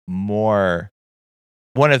like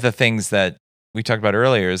one of the things that we talked about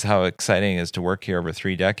earlier is how exciting it is to work here over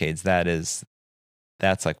 3 decades. That's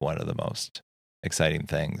like one of the most exciting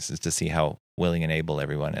things, is to see how willing and able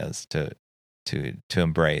everyone is to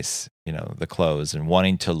embrace, the clothes and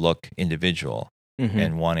wanting to look individual.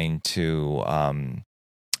 and wanting to,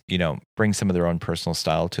 bring some of their own personal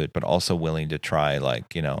style to it, but also willing to try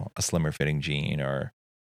like, a slimmer fitting jean or,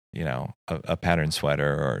 a patterned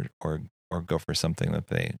sweater or go for something that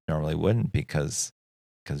they normally wouldn't because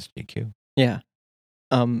GQ. Yeah.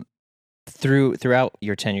 Throughout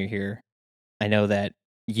your tenure here, I know that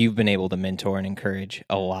you've been able to mentor and encourage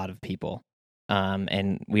a lot of people.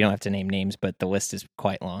 And we don't have to name names, but the list is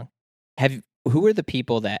quite long. Who are the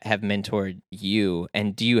people that have mentored you,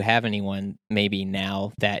 and do you have anyone maybe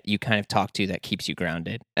now that you kind of talk to that keeps you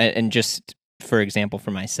grounded? And just for example,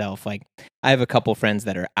 for myself, like I have a couple friends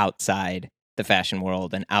that are outside the fashion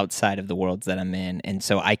world and outside of the worlds that I'm in, and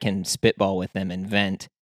so I can spitball with them and vent,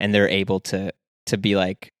 and they're able to be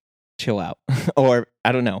like, chill out, or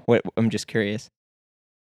I don't know. I'm just curious.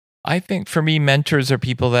 I think for me, mentors are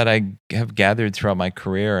people that I have gathered throughout my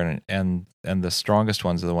career, and the strongest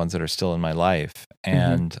ones are the ones that are still in my life.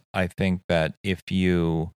 And I think that if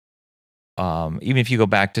you, even if you go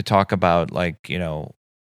back to talk about like,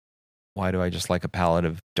 why do I just like a palette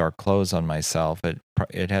of dark clothes on myself? It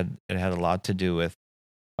had a lot to do with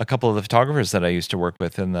a couple of the photographers that I used to work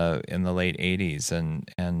with in the late '80s,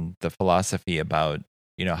 and the philosophy about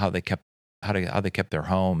how they kept their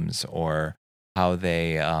homes, or how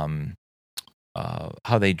they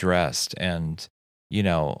dressed. And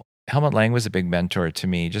Helmut Lang was a big mentor to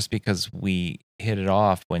me, just because we hit it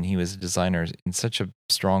off when he was a designer in such a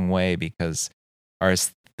strong way, because our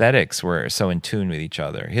aesthetics were so in tune with each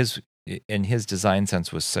other. His design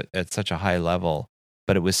sense was at such a high level,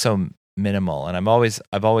 but it was so minimal. And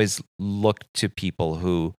I've always looked to people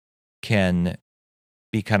who can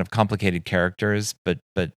be kind of complicated characters, but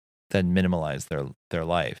then minimalize their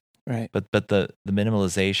life. Right. But the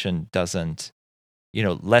minimalization doesn't,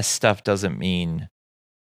 less stuff doesn't mean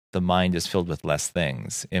the mind is filled with less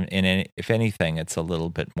things. And if anything, it's a little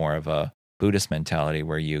bit more of a Buddhist mentality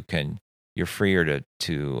where you're freer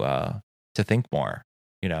to think more,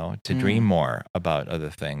 to dream more about other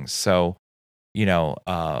things. So,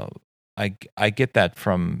 I get that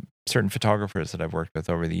from certain photographers that I've worked with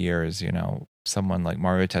over the years. Someone like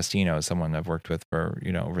Mario Testino is someone I've worked with for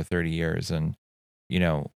over 30 years, and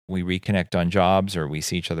we reconnect on jobs, or we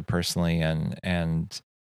see each other personally, and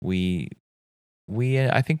we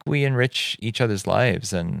I think we enrich each other's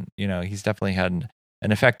lives. And he's definitely had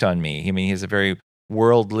an effect on me. I mean, he's a very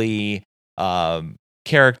worldly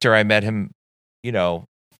character. I met him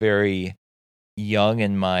very young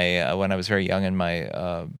in my when I was very young in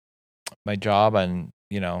my my job, and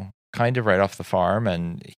kind of right off the farm,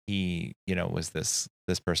 and he was this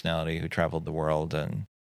personality who traveled the world, and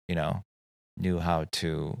knew how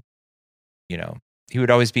to, he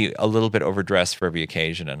would always be a little bit overdressed for every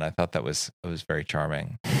occasion, and I thought it was very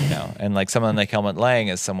charming. And like someone like Helmut Lang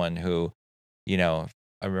is someone who, I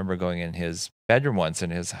remember going in his bedroom once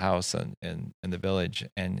in his house in the village,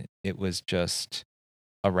 and it was just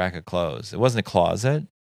a rack of clothes. It wasn't a closet.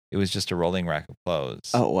 It was just a rolling rack of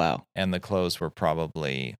clothes. Oh, wow. And the clothes were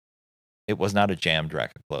it was not a jammed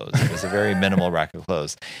rack of clothes. It was a very minimal rack of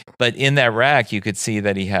clothes. But in that rack, you could see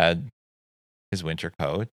that he had his winter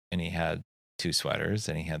coat, and he had 2 sweaters,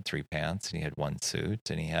 and he had 3 pants, and he had 1 suit,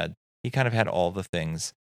 and he kind of had all the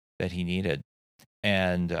things that he needed.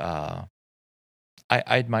 And I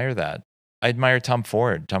admire that. I admire Tom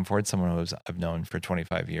Ford. Tom Ford's someone who I've known for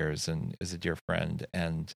 25 years and is a dear friend,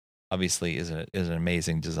 and obviously is an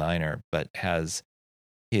amazing designer, but has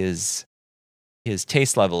his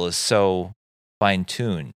taste level is so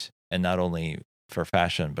fine-tuned, and not only for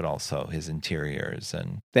fashion, but also his interiors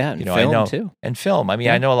and film I know, too. And film. I mean,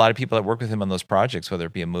 I know a lot of people that work with him on those projects, whether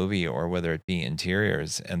it be a movie or whether it be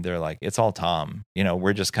interiors, and they're like, it's all Tom.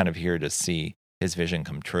 We're just kind of here to see his vision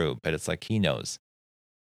come true. But it's like he knows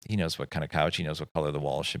what kind of couch, he knows what color the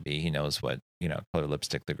wall should be, he knows what color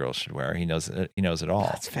lipstick the girl should wear. He knows it all.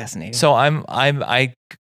 That's fascinating. So I'm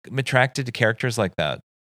attracted to characters like that.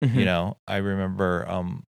 Mm-hmm. I remember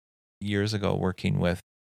years ago working with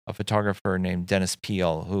a photographer named Dennis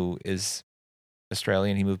Peel, who is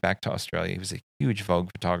Australian. He moved back to Australia. He was a huge Vogue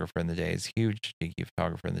photographer in the days, huge GQ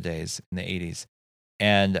photographer in the 80s.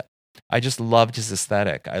 And I just loved his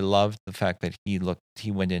aesthetic. I loved the fact that he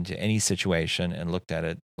went into any situation and looked at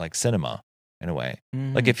it like cinema in a way.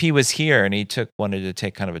 Mm-hmm. Like if he was here and he wanted to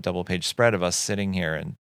take kind of a double page spread of us sitting here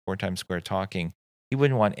in 4 Times Square talking, he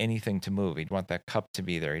wouldn't want anything to move. He'd want that cup to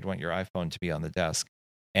be there. He'd want your iPhone to be on the desk.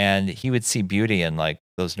 And he would see beauty in like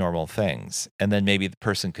those normal things. And then maybe the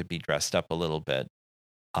person could be dressed up a little bit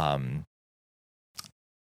off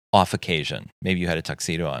occasion. Maybe you had a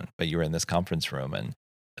tuxedo on, but you were in this conference room. And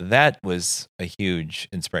that was a huge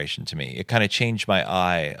inspiration to me. It kind of changed my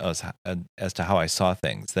eye as to how I saw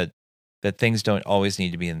things, that that things don't always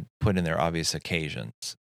need to be put in their obvious occasions.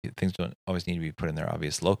 Things don't always need to be put in their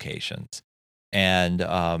obvious locations. And,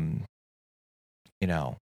 you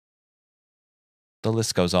know, the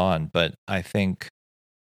list goes on, but I think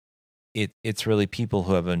it's really people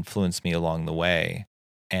who have influenced me along the way.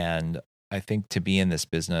 And I think to be in this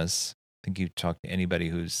business, I think you talk to anybody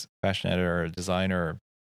who's a fashion editor or a designer or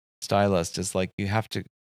stylist, is like you have to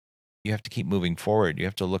keep moving forward. You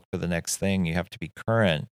have to look for the next thing. You have to be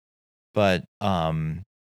current. But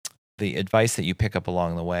the advice that you pick up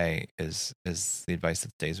along the way is the advice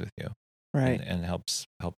that stays with you, right, and helps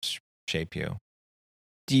shape you.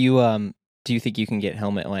 Do you think you can get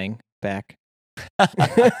Helmut Lang back?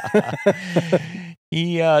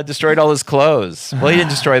 He destroyed all his clothes. Well, he didn't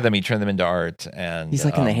destroy them. He turned them into art, and he's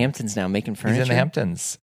like in the Hamptons now, making furniture. He's in the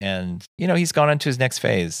Hamptons, and he's gone on to his next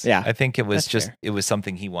phase. Yeah, I think it was fair. It was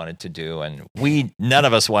something he wanted to do, and none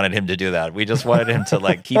of us wanted him to do that. We just wanted him to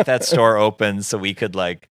like keep that store open so we could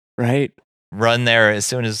like run there as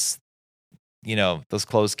soon as those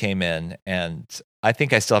clothes came in. And I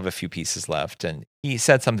think I still have a few pieces left. And he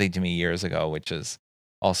said something to me years ago, which is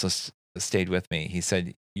also stayed with me. He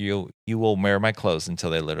said, "You will wear my clothes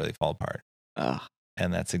until they literally fall apart."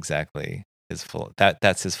 And that's exactly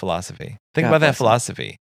that's his philosophy. Think about that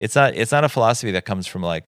philosophy. It's not a philosophy that comes from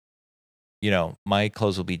like, my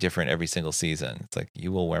clothes will be different every single season. It's like,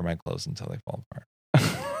 you will wear my clothes until they fall apart.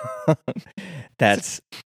 That's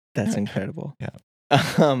incredible. Yeah.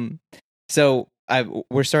 So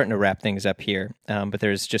we're starting to wrap things up here, but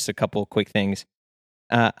there's just a couple quick things.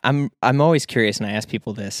 I'm always curious, and I ask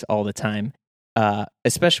people this all the time,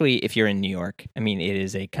 especially if you're in New York. I mean, it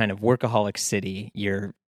is a kind of workaholic city.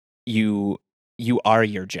 You are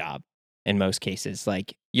your job in most cases.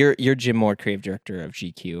 Like you're Jim Moore, creative director of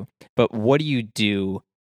GQ. But what do you do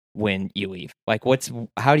when you leave? Like,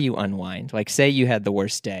 how do you unwind? Like, say you had the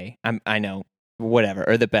worst day. I know, whatever,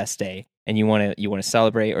 or the best day, and you want to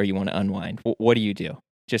celebrate or you want to unwind. What do you do?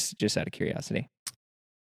 Just out of curiosity.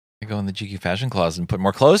 I go in the GQ fashion closet and put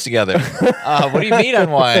more clothes together. What do you mean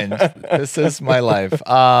unwind? This is my life.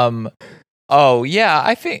 Oh yeah,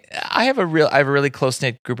 I think I have a really close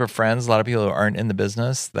knit group of friends. A lot of people who aren't in the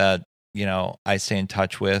business that I stay in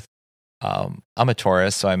touch with. I'm a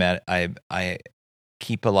Taurus, so I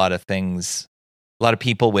keep a lot of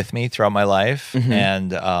people with me throughout my life, mm-hmm.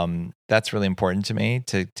 and that's really important to me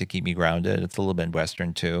to keep me grounded. It's a little bit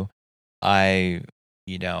Western too. I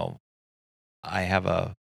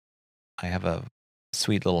have a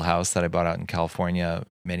sweet little house that I bought out in California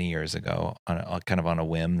many years ago on a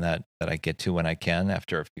whim that I get to when I can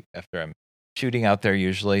after I'm shooting out there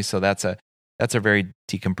usually. So that's a very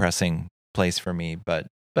decompressing place for me. But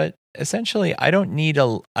essentially, I don't need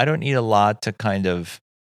a lot to kind of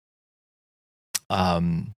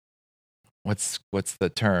what's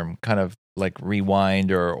the term? Kind of like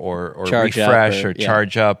rewind or charge refresh up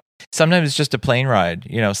charge up. Sometimes it's just a plane ride.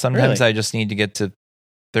 Sometimes really? I just need to get to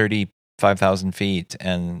 35,000 feet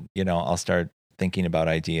and I'll start thinking about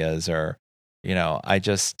ideas, or I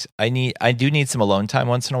do need some alone time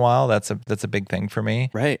once in a while. That's a big thing for me,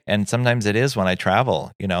 right? And sometimes it is when I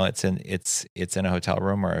travel. It's in a hotel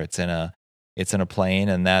room, or it's in a plane,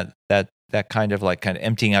 and that kind of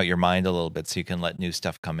emptying out your mind a little bit so you can let new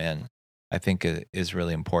stuff come in, I think is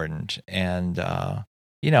really important. And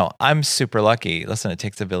I'm super lucky. Listen, it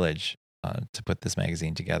takes a village to put this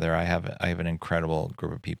magazine together. I have an incredible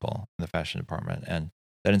group of people in the fashion department, and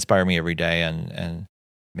that inspire me every day and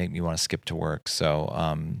make me want to skip to work. So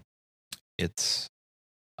I'm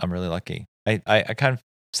really lucky. I kind of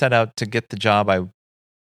set out to get the job I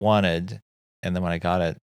wanted, and then when I got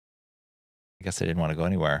it, I guess I didn't want to go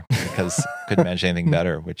anywhere because I couldn't imagine anything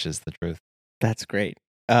better, which is the truth. That's great.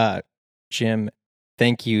 Jim,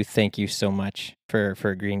 thank you so much for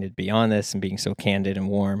agreeing to be on this and being so candid and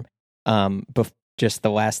warm. But just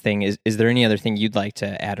the last thing is there any other thing you'd like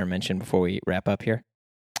to add or mention before we wrap up here?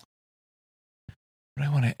 What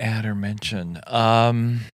I want to add or mention?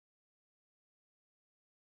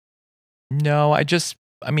 No, I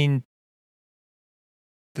mean,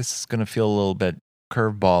 this is going to feel a little bit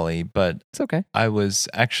curveball-y, but it's okay.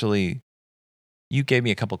 You gave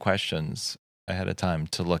me a couple questions ahead of time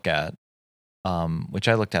to look at, which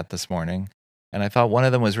I looked at this morning, and I thought one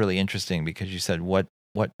of them was really interesting because you said, what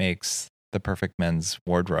makes the perfect men's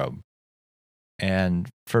wardrobe? And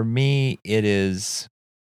for me, it is,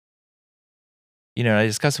 I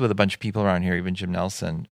discussed it with a bunch of people around here, even Jim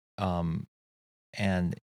Nelson,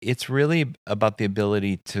 and it's really about the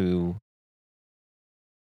ability to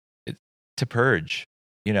purge.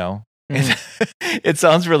 It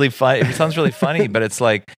sounds really fun. It sounds really funny, but it's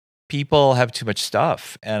like people have too much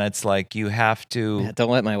stuff, and it's like you have to. Yeah, don't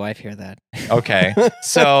let my wife hear that. Okay,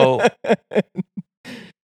 so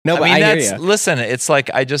no, but I hear you. Listen, it's like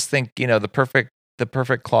I just think the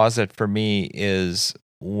perfect closet for me is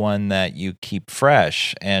one that you keep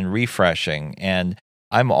fresh and refreshing, and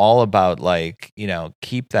I'm all about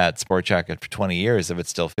keep that sport jacket for 20 years if it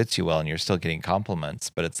still fits you well and you're still getting compliments.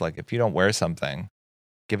 But it's like if you don't wear something,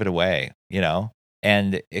 give it away,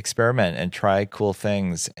 and experiment and try cool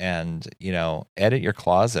things and, edit your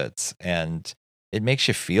closets, and it makes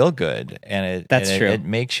you feel good. And true. It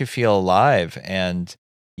makes you feel alive, and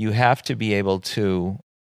you have to be able to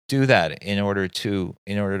do that in order to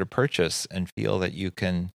purchase and feel that you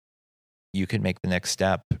can make the next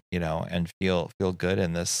step, and feel good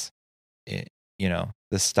in this,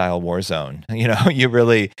 this style war zone, you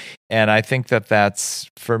really, and I think that's,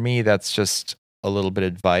 for me, that's just a little bit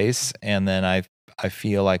of advice. And then I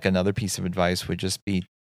feel like another piece of advice would just be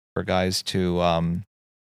for guys to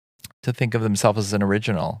think of themselves as an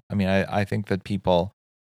original. I mean, I think that people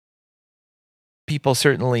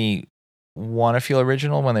certainly want to feel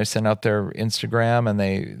original when they send out their Instagram, and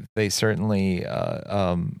they certainly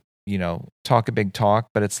talk a big talk,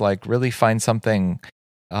 but it's like really find something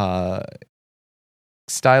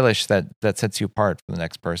stylish that sets you apart from the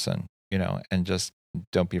next person, and just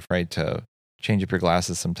don't be afraid to change up your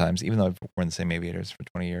glasses sometimes, even though I've worn the same aviators for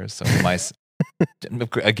 20 years. So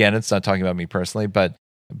again, it's not talking about me personally, but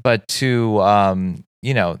to,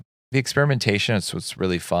 the experimentation is what's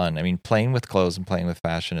really fun. I mean, playing with clothes and playing with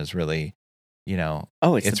fashion is really,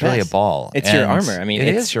 it's really a ball. It's your armor. I mean,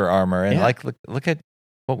 it is your armor. And look at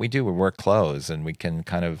what we do. We wear clothes and we can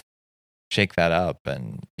kind of shake that up,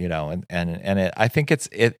 and, I think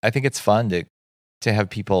it's fun to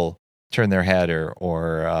have people turn their head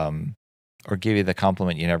or give you the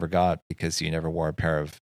compliment you never got because you never wore a pair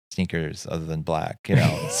of sneakers other than black,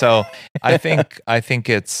 So I think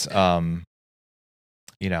it's, I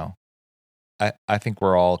think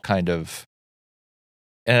we're all kind of,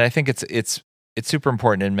 and I think it's super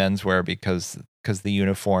important in menswear because the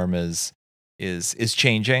uniform is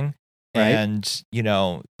changing, right? And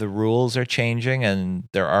the rules are changing, and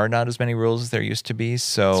there are not as many rules as there used to be.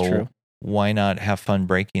 So that's true. Why not have fun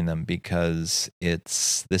breaking them? Because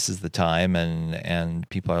this is the time, and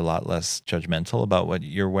people are a lot less judgmental about what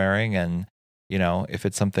you're wearing. And, if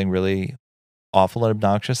it's something really awful and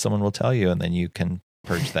obnoxious, someone will tell you, and then you can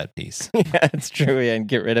purge that piece. Yeah, it's true. Yeah, and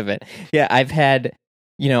get rid of it. Yeah, I've had,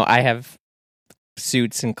 I have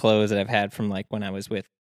suits and clothes that I've had from like when I was with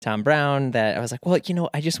Tom Brown that I was like, well,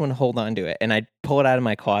 I just want to hold on to it. And I pull it out of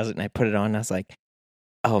my closet and I put it on, and I was like,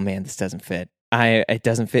 oh man, this doesn't fit. It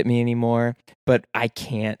doesn't fit me anymore, but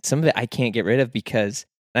some of it I can't get rid of because,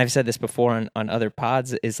 and I've said this before on other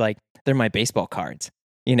pods, is like, they're my baseball cards,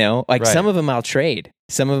 like right. Some of them I'll trade.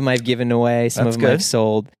 Some of them I've given away. Some That's of them good. I've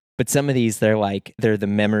sold, but some of these, they're the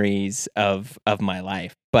memories of my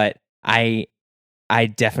life. But I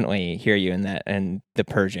definitely hear you in that, and the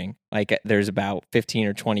purging, like there's about 15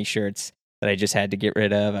 or 20 shirts that I just had to get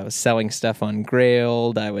rid of. I was selling stuff on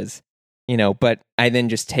Grailed. I was, but I then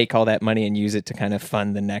just take all that money and use it to kind of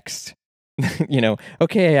fund the next,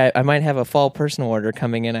 okay, I might have a fall personal order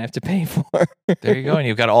coming in I have to pay for. There you go. And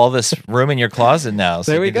you've got all this room in your closet now.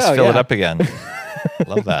 So there you can just fill it up again.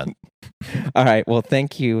 Love that. All right. Well,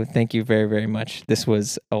 thank you. Thank you very, very much. This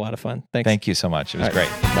was a lot of fun. Thanks. Thank you so much. It was great.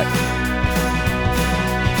 Bye.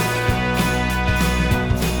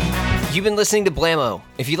 You've been listening to Blammo.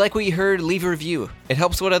 If you like what you heard, leave a review. It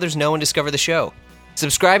helps let others know and discover the show.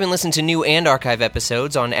 Subscribe and listen to new and archive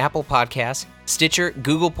episodes on Apple Podcasts, Stitcher,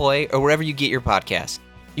 Google Play, or wherever you get your podcasts.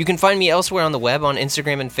 You can find me elsewhere on the web on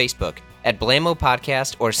Instagram and Facebook at Blammo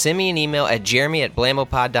Podcast, or send me an email at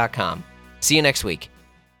jeremy@blammopod.com. See you next week.